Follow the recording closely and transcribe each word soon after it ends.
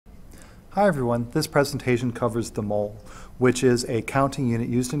Hi everyone, this presentation covers the mole, which is a counting unit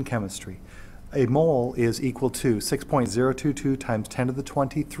used in chemistry. A mole is equal to 6.022 times 10 to the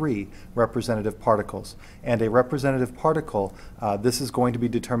 23 representative particles. And a representative particle, this is going to be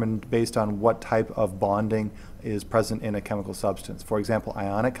determined based on what type of bonding is present in a chemical substance. For example,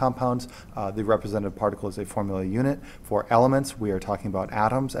 ionic compounds, the representative particle is a formula unit. For elements, we are talking about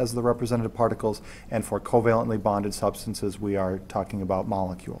atoms as the representative particles. And for covalently bonded substances, we are talking about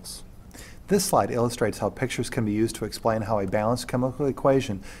molecules. This slide illustrates how pictures can be used to explain how a balanced chemical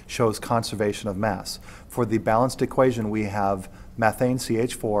equation shows conservation of mass. For the balanced equation, we have methane,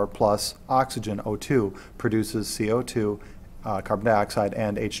 CH4, plus oxygen, O2, produces CO2, carbon dioxide,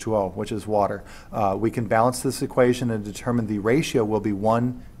 and H2O, which is water. We can balance this equation and determine the ratio will be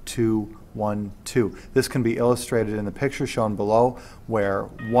 1, 2, 1, 2. This can be illustrated in the picture shown below, where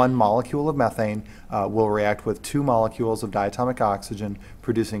one molecule of methane will react with 2 molecules of diatomic oxygen,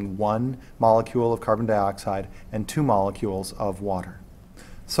 producing 1 molecule of carbon dioxide and 2 molecules of water.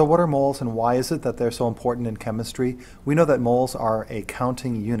 So what are moles and why is it that they're so important in chemistry? We know that moles are a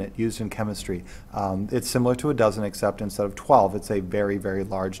counting unit used in chemistry. It's similar to a dozen, except instead of 12, it's a very, very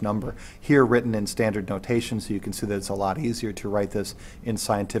large number. Here written in standard notation, so you can see that it's a lot easier to write this in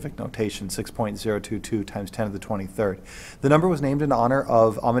scientific notation, 6.022 times 10 to the 23rd. The number was named in honor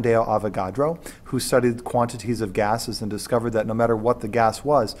of Amedeo Avogadro, who studied quantities of gases and discovered that no matter what the gas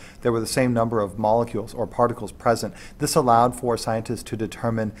was, there were the same number of molecules or particles present. This allowed for scientists to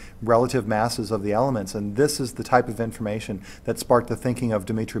determine relative masses of the elements, and this is the type of information that sparked the thinking of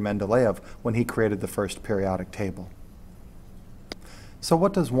Dmitri Mendeleev when he created the first periodic table. So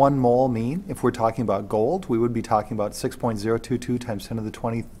what does 1 mole mean? If we're talking about gold, we would be talking about 6.022 times 10 to the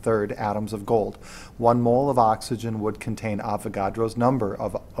 23rd atoms of gold. 1 mole of oxygen would contain Avogadro's number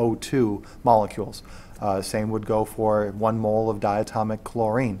of O2 molecules. Same would go for 1 mole of diatomic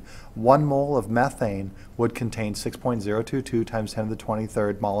chlorine. 1 mole of methane would contain 6.022 times 10 to the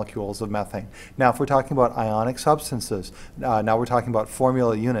 23rd molecules of methane. Now, if we're talking about ionic substances, now we're talking about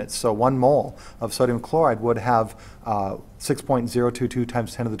formula units. So 1 mole of sodium chloride would have 6.022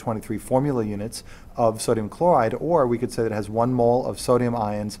 times 10 to the 23 formula units of sodium chloride, or we could say that it has 1 mole of sodium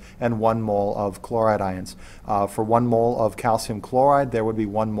ions and 1 mole of chloride ions. For 1 mole of calcium chloride, there would be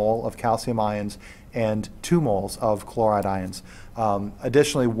 1 mole of calcium ions and 2 moles of chloride ions.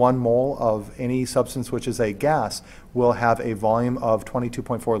 Additionally, 1 mole of any substance which is a gas will have a volume of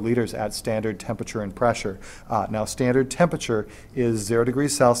 22.4 liters at standard temperature and pressure. Now, standard temperature is 0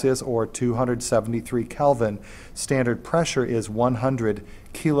 degrees Celsius or 273 Kelvin. Standard pressure is 100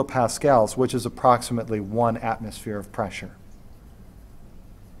 kilopascals, which is approximately 1 atmosphere of pressure.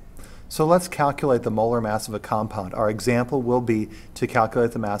 So let's calculate the molar mass of a compound. Our example will be to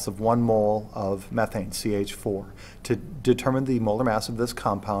calculate the mass of 1 mole of methane, CH4. To determine the molar mass of this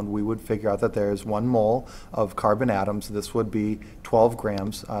compound, we would figure out that there is 1 mole of carbon atoms. This would be 12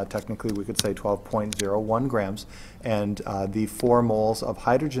 grams. Technically, we could say 12.01 grams. And the 4 moles of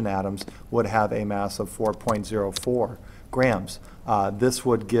hydrogen atoms would have a mass of 4.04 grams. This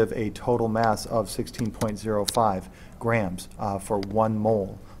would give a total mass of 16.05 grams for 1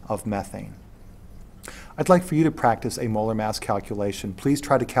 mole of methane. I'd like for you to practice a molar mass calculation. Please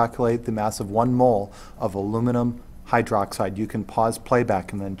try to calculate the mass of 1 mole of aluminum hydroxide. You can pause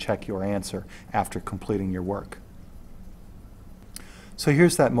playback and then check your answer after completing your work. So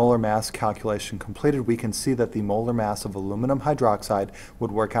here's that molar mass calculation completed. We can see that the molar mass of aluminum hydroxide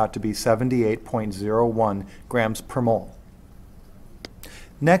would work out to be 78.01 grams per mole.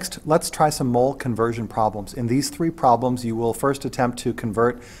 Next, let's try some mole conversion problems. In these 3 problems, you will first attempt to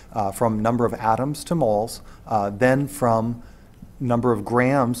convert from number of atoms to moles, then from number of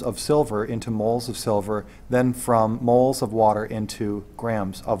grams of silver into moles of silver, then from moles of water into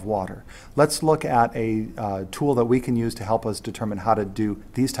grams of water. Let's look at a tool that we can use to help us determine how to do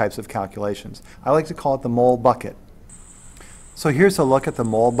these types of calculations. I like to call it the mole bucket. So here's a look at the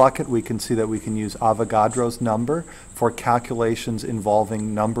mole bucket. We can see that we can use Avogadro's number for calculations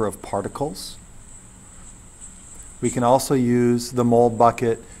involving number of particles. We can also use the mole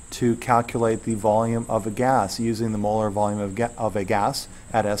bucket to calculate the volume of a gas using the molar volume of a gas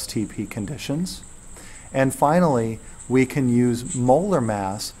at STP conditions. And finally, we can use molar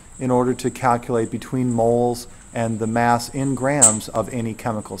mass in order to calculate between moles and the mass in grams of any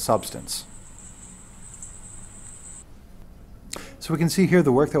chemical substance. So we can see here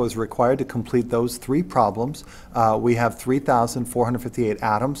the work that was required to complete those three problems. We have 3,458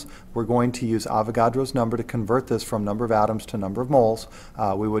 atoms. We're going to use Avogadro's number to convert this from number of atoms to number of moles.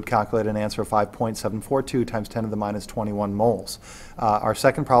 We would calculate an answer of 5.742 times 10 to the minus 21 moles. Our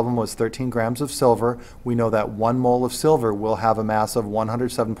second problem was 13 grams of silver. We know that 1 mole of silver will have a mass of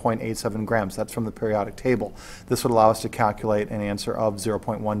 107.87 grams. That's from the periodic table. This would allow us to calculate an answer of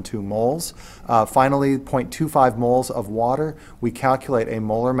 0.12 moles. Finally, 0.25 moles of water. We calculate a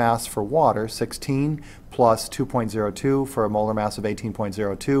molar mass for water, 16, plus 2.02 for a molar mass of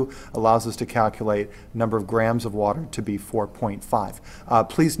 18.02 allows us to calculate number of grams of water to be 4.5.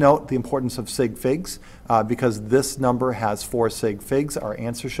 Please note the importance of sig figs because this number has 4 sig figs. Our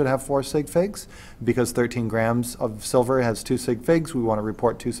answer should have 4 sig figs. Because 13 grams of silver has 2 sig figs, we want to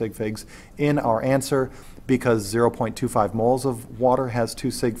report 2 sig figs in our answer. Because 0.25 moles of water has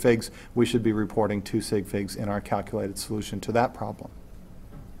 2 sig figs, we should be reporting 2 sig figs in our calculated solution to that problem.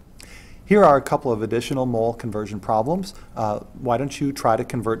 Here are a couple of additional mole conversion problems. Why don't you try to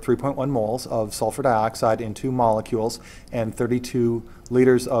convert 3.1 moles of sulfur dioxide into molecules and 32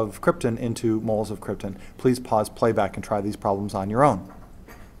 liters of krypton into moles of krypton. Please pause playback and try these problems on your own.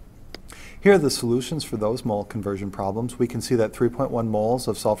 Here are the solutions for those mole conversion problems. We can see that 3.1 moles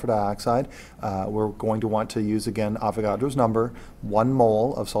of sulfur dioxide, we're going to want to use again Avogadro's number. 1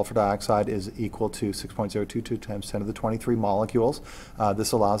 mole of sulfur dioxide is equal to 6.022 times 10 to the 23 molecules.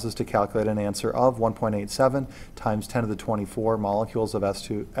 This allows us to calculate an answer of 1.87 times 10 to the 24 molecules of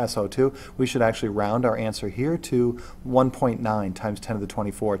SO2. We should actually round our answer here to 1.9 times 10 to the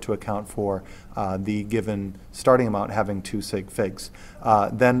 24 to account for the given starting amount having 2 sig figs.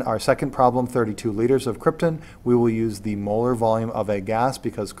 Then our second problem, 32 liters of krypton. We will use the molar volume of a gas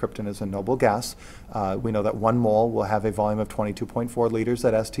because krypton is a noble gas. We know that 1 mole will have a volume of 22.4 liters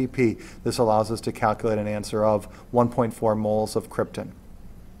at STP. This allows us to calculate an answer of 1.4 moles of krypton.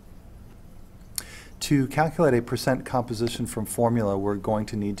 To calculate a percent composition from formula, we're going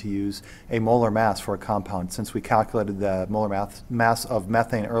to need to use a molar mass for a compound. Since we calculated the molar mass of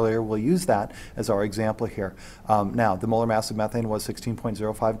methane earlier, we'll use that as our example here. Now, the molar mass of methane was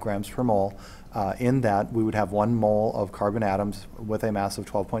 16.05 grams per mole. In that, we would have 1 mole of carbon atoms with a mass of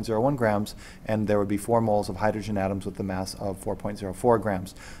 12.01 grams, and there would be 4 moles of hydrogen atoms with a mass of 4.04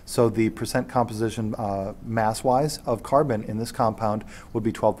 grams. So the percent composition mass-wise of carbon in this compound would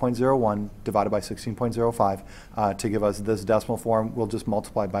be 12.01 divided by 16.05. To give us this decimal form, we'll just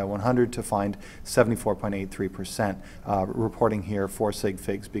multiply by 100 to find 74.83%, reporting here 4 sig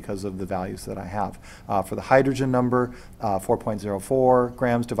figs because of the values that I have. For the hydrogen number, 4.04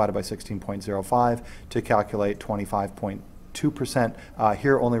 grams divided by 16.05 to calculate 25.2%.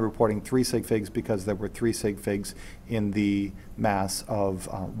 Here only reporting 3 sig figs because there were 3 sig figs in the mass of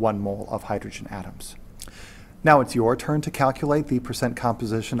 1 mole of hydrogen atoms. Now it's your turn to calculate the percent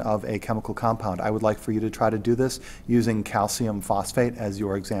composition of a chemical compound. I would like for you to try to do this using calcium phosphate as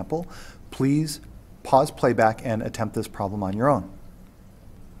your example. Please pause playback and attempt this problem on your own.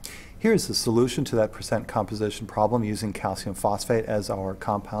 Here's the solution to that percent composition problem using calcium phosphate as our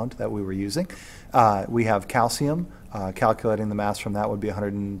compound that we were using. We have calcium, calculating the mass from that would be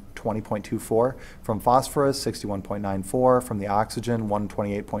 120.24. From phosphorus, 61.94. From the oxygen,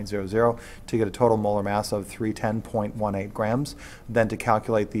 128.00 to get a total molar mass of 310.18 grams. Then to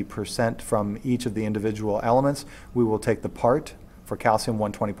calculate the percent from each of the individual elements, we will take the part. For calcium,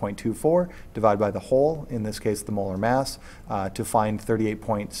 120.24 divided by the whole, in this case the molar mass, to find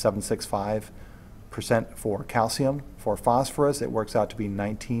 38.765% for calcium. For phosphorus, it works out to be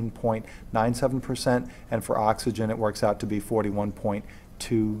 19.97%, and for oxygen, it works out to be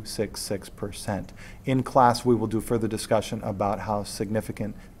 41.266%. In class, we will do further discussion about how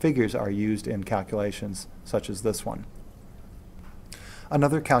significant figures are used in calculations such as this one.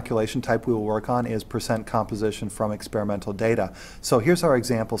 Another calculation type we will work on is percent composition from experimental data. So here's our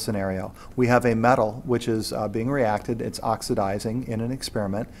example scenario. We have a metal which is being reacted, it's oxidizing in an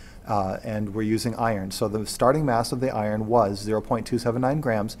experiment, and we're using iron. So the starting mass of the iron was 0.279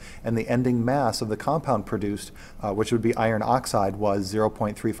 grams, and the ending mass of the compound produced, which would be iron oxide, was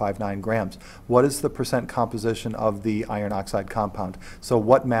 0.359 grams. What is the percent composition of the iron oxide compound? So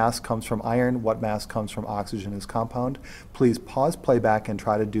what mass comes from iron, what mass comes from oxygen as compound? Please pause playback and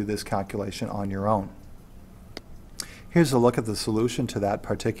try to do this calculation on your own. Here's a look at the solution to that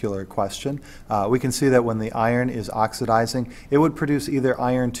particular question. We can see that when the iron is oxidizing, it would produce either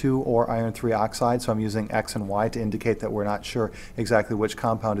iron 2 or iron 3 oxide, so I'm using X and Y to indicate that we're not sure exactly which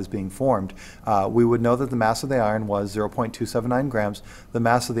compound is being formed. We would know that the mass of the iron was 0.279 grams. The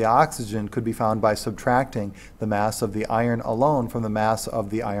mass of the oxygen could be found by subtracting the mass of the iron alone from the mass of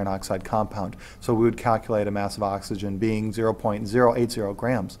the iron oxide compound. So we would calculate a mass of oxygen being 0.080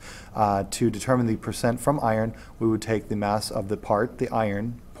 grams. To determine the percent from iron, we would take the mass of the part, the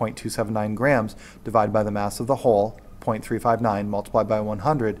iron, 0.279 grams, divided by the mass of the whole, 0.359, multiplied by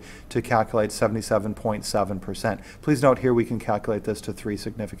 100 to calculate 77.7%. Please note here we can calculate this to 3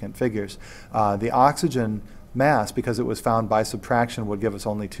 significant figures. The oxygen mass, because it was found by subtraction, would give us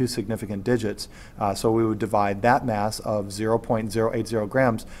only 2 significant digits. So we would divide that mass of 0.080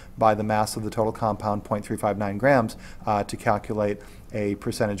 grams by the mass of the total compound, 0.359 grams, to calculate a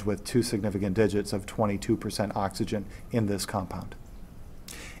percentage with 2 significant digits of 22% oxygen in this compound.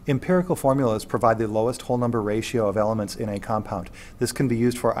 Empirical formulas provide the lowest whole number ratio of elements in a compound. This can be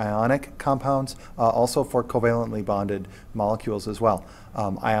used for ionic compounds, also for covalently bonded molecules as well.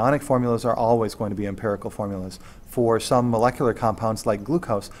 Ionic formulas are always going to be empirical formulas. For some molecular compounds like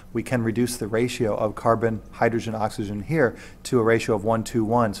glucose, we can reduce the ratio of carbon, hydrogen, oxygen here to a ratio of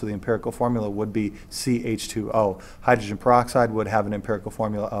 1:1, so the empirical formula would be CH2O. Hydrogen peroxide would have an empirical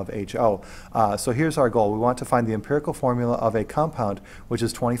formula of HO. So here's our goal. We want to find the empirical formula of a compound which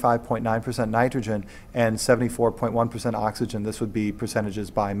is 25.9% nitrogen and 74.1% oxygen. This would be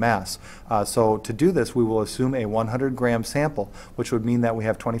percentages by mass. So to do this, we will assume a 100-gram sample, which would mean that we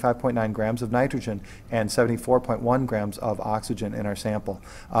have 25.9 grams of nitrogen and 74.1 grams of oxygen in our sample.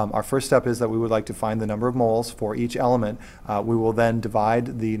 Our first step is that we would like to find the number of moles for each element. We will then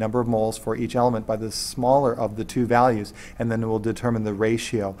divide the number of moles for each element by the smaller of the 2 values, and then we'll determine the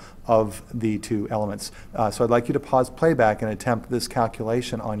ratio of the 2 elements. So I'd like you to pause playback and attempt this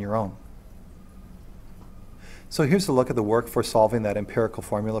calculation on your own. So here's a look at the work for solving that empirical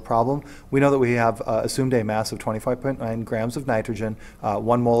formula problem. We know that we have assumed a mass of 25.9 grams of nitrogen.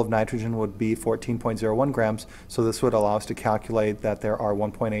 1 mole of nitrogen would be 14.01 grams, so this would allow us to calculate that there are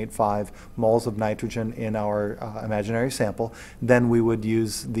 1.85 moles of nitrogen in our imaginary sample. Then we would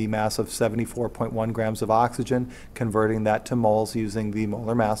use the mass of 74.1 grams of oxygen, converting that to moles using the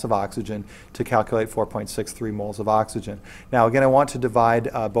molar mass of oxygen to calculate 4.63 moles of oxygen. Now again, I want to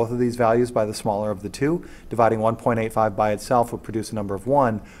divide both of these values by the smaller of the 2. Dividing 1.85 by itself will produce a number of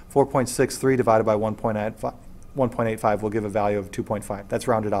 1. 4.63 divided by 1.85 will give a value of 2.5. That's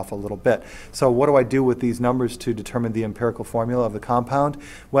rounded off a little bit. So what do I do with these numbers to determine the empirical formula of the compound?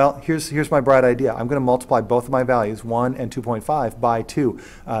 Well, here's my bright idea. I'm going to multiply both of my values, 1 and 2.5, by 2.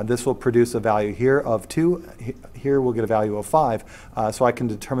 This will produce a value here of 2. Here we'll get a value of 5. So I can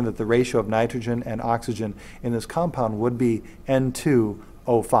determine that the ratio of nitrogen and oxygen in this compound would be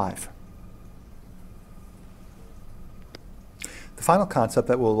N2O5. The final concept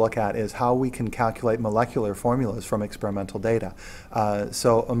that we'll look at is how we can calculate molecular formulas from experimental data.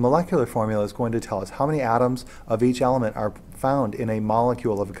 So a molecular formula is going to tell us how many atoms of each element are found in a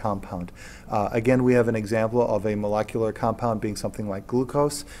molecule of a compound. Again, we have an example of a molecular compound being something like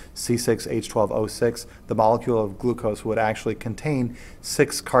glucose, C6H12O6. The molecule of glucose would actually contain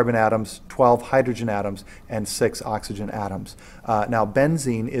 6 carbon atoms, 12 hydrogen atoms, and 6 oxygen atoms. Now,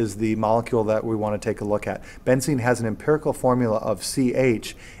 benzene is the molecule that we want to take a look at. Benzene has an empirical formula of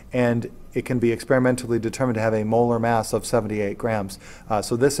CH, and it can be experimentally determined to have a molar mass of 78 grams.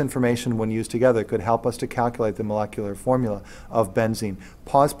 So this information, when used together, could help us to calculate the molecular formula of benzene.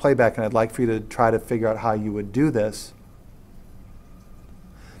 Pause playback, and I'd like for you to try to figure out how you would do this.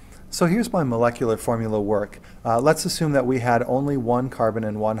 So here's my molecular formula work. Let's assume that we had only 1 carbon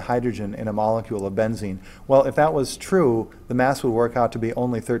and 1 hydrogen in a molecule of benzene. Well, if that was true, the mass would work out to be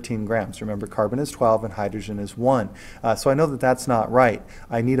only 13 grams. Remember, carbon is 12 and hydrogen is 1. So I know that that's not right.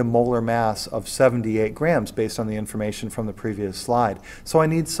 I need a molar mass of 78 grams based on the information from the previous slide. So I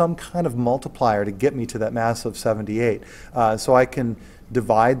need some kind of multiplier to get me to that mass of 78. So I can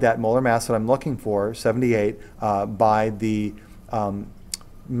divide that molar mass that I'm looking for, 78, by the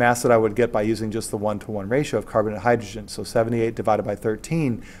mass that I would get by using just the 1-to-1 ratio of carbon and hydrogen. So 78 divided by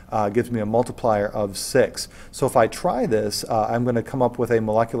 13 gives me a multiplier of 6. So if I try this, I'm going to come up with a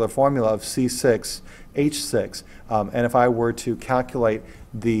molecular formula of C6H6. And if I were to calculate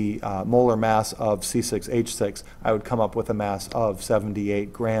the molar mass of C6H6, I would come up with a mass of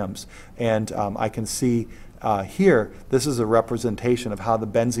 78 grams. And I can see here, this is a representation of how the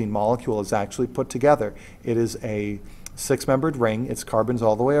benzene molecule is actually put together. It is a six-membered ring. It's carbons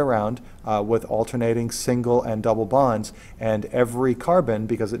all the way around with alternating single and double bonds, and every carbon,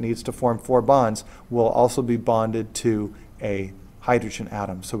 because it needs to form 4 bonds, will also be bonded to a hydrogen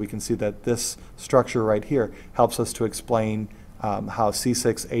atom. So we can see that this structure right here helps us to explain how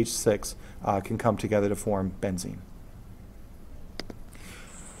C6H6 can come together to form benzene.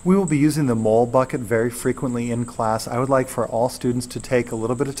 We will be using the mole bucket very frequently in class. I would like for all students to take a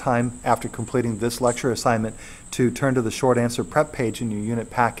little bit of time after completing this lecture assignment to turn to the short answer prep page in your unit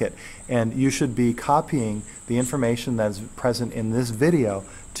packet, and you should be copying the information that is present in this video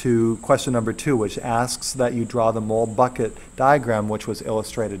to question number 2, which asks that you draw the mole bucket diagram which was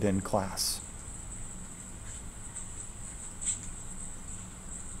illustrated in class.